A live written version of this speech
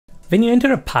When you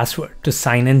enter a password to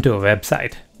sign into a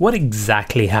website, what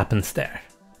exactly happens there?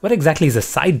 What exactly is the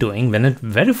site doing when it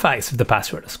verifies if the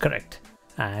password is correct?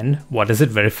 And what is it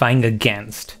verifying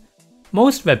against?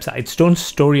 Most websites don't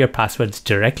store your passwords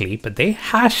directly, but they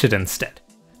hash it instead.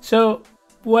 So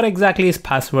what exactly is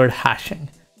password hashing?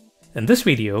 In this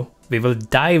video, we will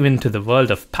dive into the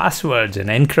world of passwords and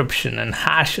encryption and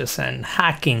hashes and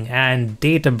hacking and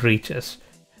data breaches.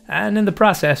 And in the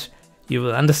process, you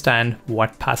will understand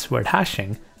what password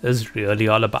hashing is really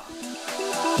all about.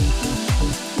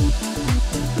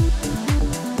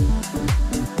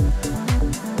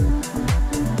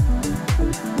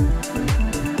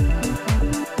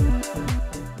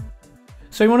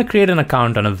 So you want to create an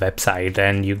account on a website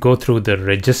and you go through the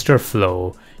register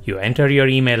flow, you enter your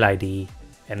email ID,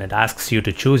 and it asks you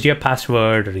to choose your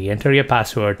password, re-enter your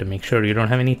password to make sure you don't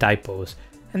have any typos,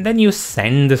 and then you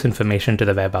send this information to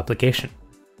the web application.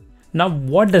 Now,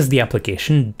 what does the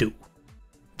application do?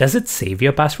 Does it save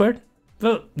your password?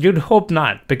 Well, you'd hope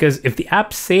not, because if the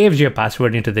app saves your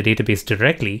password into the database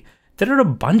directly, there are a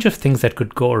bunch of things that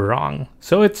could go wrong,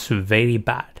 so it's very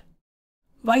bad.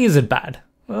 Why is it bad?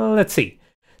 Well, let's see.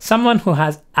 Someone who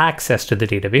has access to the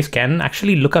database can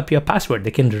actually look up your password.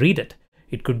 They can read it.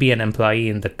 It could be an employee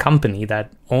in the company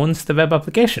that owns the web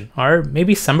application, or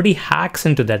maybe somebody hacks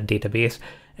into that database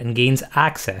and gains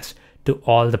access to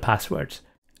all the passwords.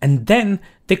 And then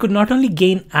they could not only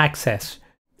gain access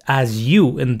as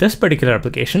you in this particular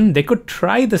application, they could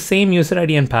try the same user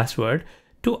ID and password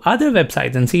to other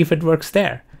websites and see if it works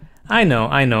there. I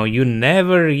know, you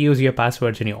never reuse your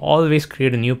passwords and you always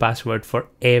create a new password for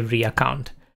every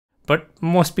account. But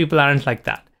most people aren't like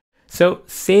that. So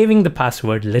saving the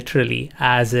password literally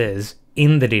as is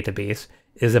in the database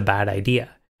is a bad idea.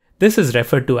 This is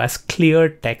referred to as clear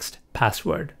text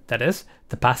password. That is,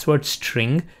 the password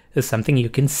string is something you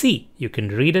can see, you can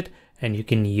read it, and you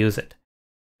can use it.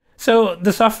 So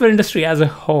the software industry as a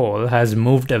whole has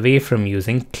moved away from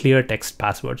using clear text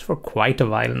passwords for quite a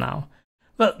while now.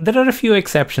 Well, there are a few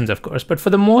exceptions, of course, but for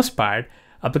the most part,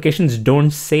 applications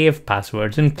don't save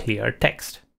passwords in clear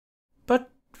text. But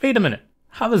wait a minute,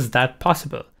 how is that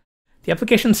possible? The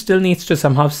application still needs to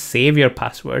somehow save your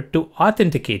password to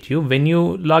authenticate you when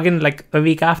you log in like a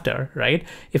week after, right?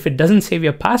 If it doesn't save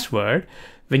your password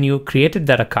when you created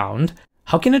that account,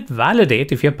 how can it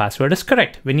validate if your password is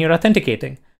correct when you're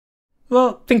authenticating?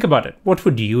 Well, think about it. What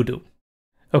would you do?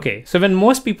 Okay, so when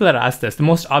most people are asked this, the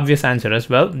most obvious answer is,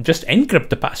 well, just encrypt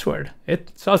the password.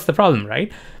 It solves the problem, right?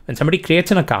 When somebody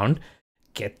creates an account,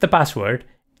 get the password,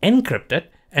 encrypt it,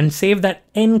 and save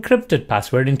that encrypted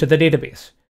password into the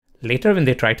database. Later, when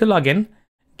they try to log in,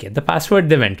 get the password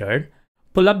they've entered,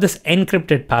 pull up this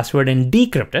encrypted password and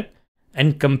decrypt it,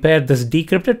 and compare this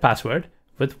decrypted password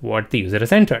with what the user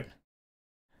has entered.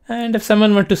 And if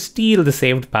someone were to steal the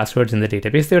saved passwords in the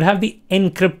database, they would have the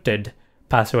encrypted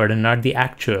password and not the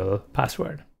actual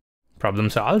password.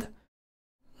 Problem solved?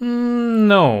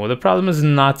 No, the problem is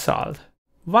not solved.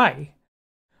 Why?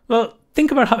 Well,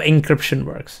 think about how encryption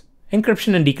works.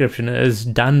 Encryption and decryption is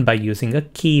done by using a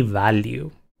key value.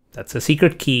 That's a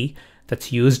secret key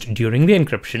that's used during the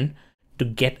encryption to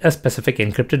get a specific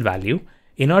encrypted value.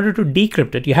 In order to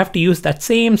decrypt it, you have to use that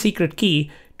same secret key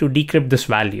to decrypt this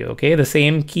value, okay? The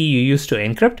same key you use to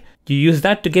encrypt, you use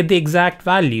that to get the exact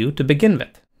value to begin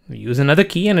with. You use another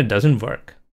key and it doesn't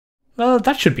work. Well,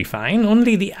 that should be fine.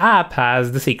 Only the app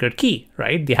has the secret key,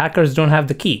 right? The hackers don't have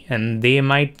the key and they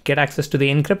might get access to the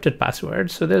encrypted password,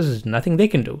 so there's nothing they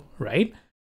can do, right?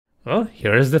 Well,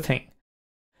 here's the thing.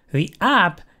 The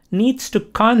app needs to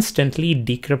constantly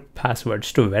decrypt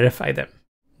passwords to verify them,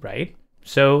 right?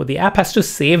 So the app has to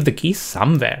save the key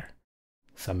somewhere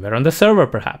on the server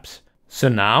perhaps. So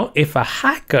now if a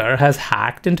hacker has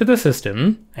hacked into the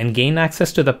system and gained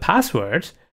access to the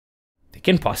passwords, they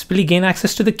can possibly gain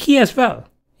access to the key as well.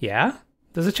 Yeah,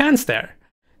 there's a chance there.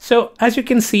 So as you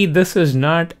can see, this is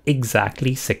not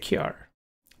exactly secure.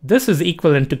 This is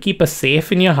equivalent to keep a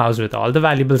safe in your house with all the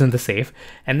valuables in the safe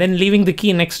and then leaving the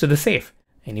key next to the safe.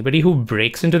 Anybody who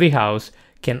breaks into the house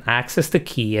can access the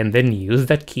key and then use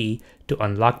that key to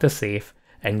unlock the safe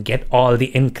and get all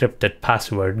the encrypted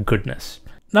password goodness.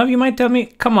 Now you might tell me,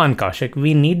 come on Kaushik,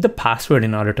 we need the password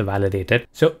in order to validate it.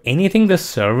 So anything the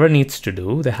server needs to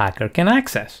do, the hacker can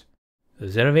access.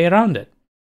 Is there a way around it?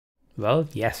 Well,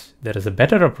 yes, there is a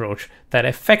better approach that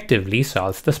effectively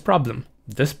solves this problem.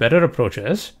 This better approach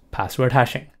is password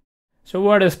hashing. So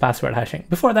what is password hashing?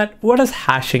 Before that, what is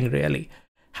hashing really?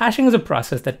 Hashing is a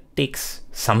process that takes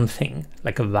something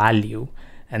like a value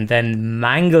and then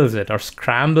mangles it or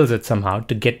scrambles it somehow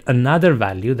to get another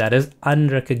value that is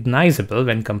unrecognizable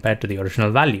when compared to the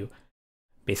original value.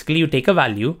 Basically, you take a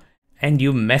value and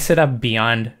you mess it up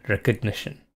beyond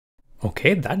recognition.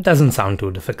 Okay, that doesn't sound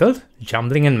too difficult.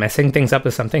 Jumbling and messing things up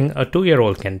is something a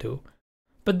 2-year-old can do.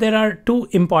 But there are two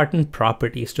important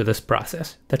properties to this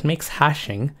process that makes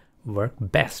hashing work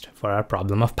best for our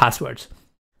problem of passwords.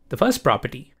 The first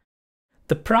property: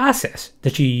 the process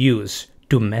that you use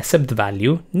to mess up the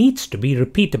value needs to be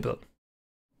repeatable.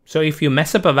 So if you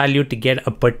mess up a value to get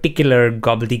a particular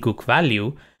gobbledygook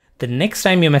value, the next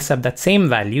time you mess up that same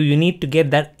value, you need to get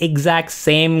that exact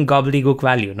same gobbledygook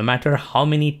value, no matter how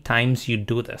many times you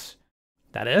do this.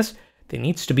 That is, there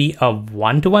needs to be a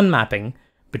one-to-one mapping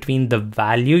between the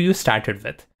value you started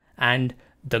with and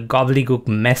the gobbledygook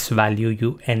mess value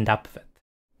you end up with.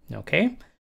 Okay?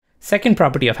 Second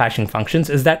property of hashing functions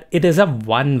is that it is a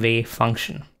one-way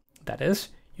function. That is,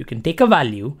 you can take a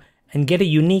value and get a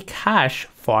unique hash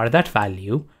for that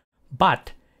value,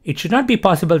 but it should not be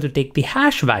possible to take the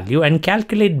hash value and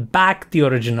calculate back the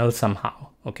original somehow.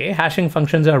 Okay, hashing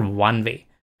functions are one way.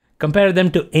 Compare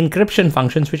them to encryption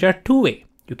functions, which are two-way.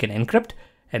 You can encrypt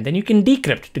and then you can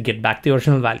decrypt to get back the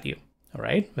original value. All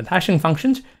right, with hashing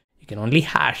functions, you can only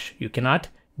hash, you cannot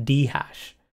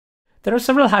dehash. There are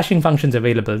several hashing functions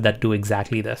available that do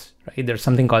exactly this, right? There's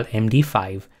something called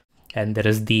MD5, and there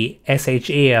is the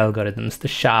SHA algorithms, the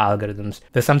SHA algorithms.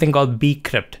 There's something called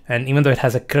bcrypt, and even though it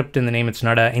has a crypt in the name, it's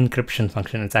not an encryption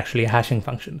function, it's actually a hashing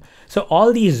function. So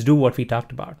all these do what we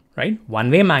talked about, right?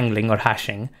 One-way mangling or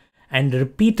hashing, and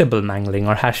repeatable mangling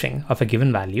or hashing of a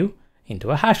given value into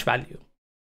a hash value.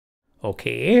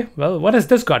 Okay, well, what has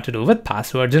this got to do with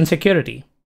passwords and security?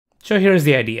 So here's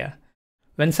the idea.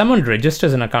 When someone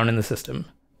registers an account in the system,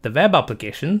 the web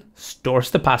application stores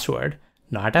the password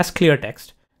not as clear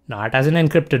text, not as an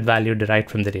encrypted value derived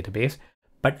from the database,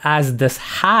 but as this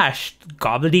hashed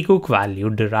gobbledygook value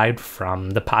derived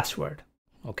from the password.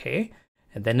 Okay,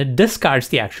 and then it discards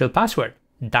the actual password.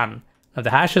 Done. Now the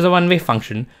hash is a one-way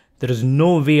function. There is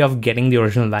no way of getting the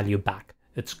original value back.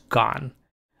 It's gone.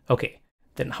 Okay,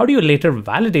 then how do you later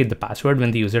validate the password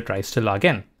when the user tries to log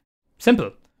in?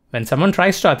 Simple. When someone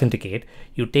tries to authenticate,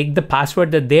 you take the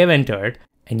password that they've entered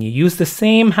and you use the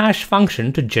same hash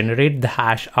function to generate the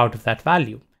hash out of that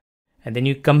value. And then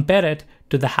you compare it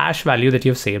to the hash value that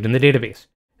you've saved in the database.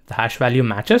 If the hash value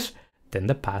matches, then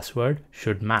the password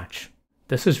should match.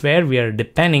 This is where we are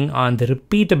depending on the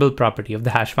repeatable property of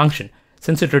the hash function.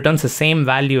 Since it returns the same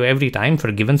value every time for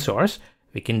a given source,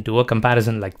 we can do a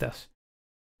comparison like this.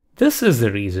 This is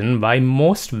the reason why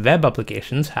most web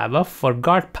applications have a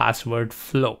forgot password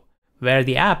flow, where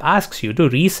the app asks you to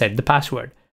reset the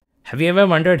password. Have you ever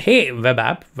wondered, hey, web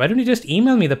app, why don't you just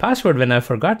email me the password when I've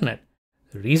forgotten it?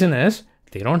 The reason is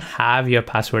they don't have your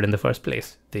password in the first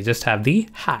place. They just have the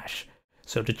hash.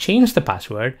 So to change the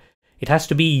password, it has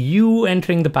to be you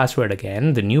entering the password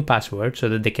again, the new password, so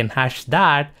that they can hash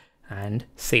that and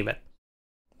save it.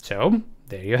 So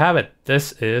there you have it.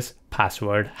 This is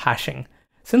password hashing.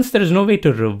 Since there is no way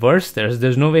to reverse this,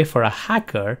 there's no way for a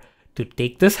hacker to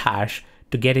take this hash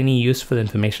to get any useful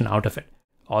information out of it.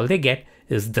 All they get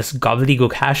is this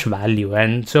gobbledygook hash value,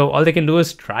 and so all they can do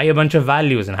is try a bunch of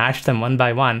values and hash them one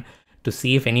by one to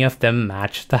see if any of them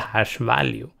match the hash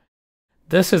value.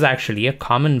 This is actually a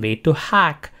common way to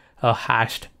hack a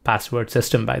hashed password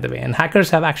system, by the way, and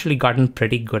hackers have actually gotten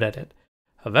pretty good at it.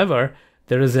 However,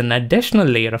 there is an additional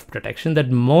layer of protection that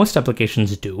most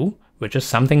applications do, which is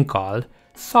something called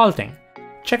salting.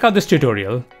 Check out this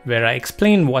tutorial where I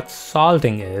explain what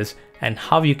salting is and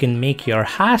how you can make your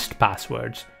hashed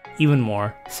passwords even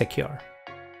more secure.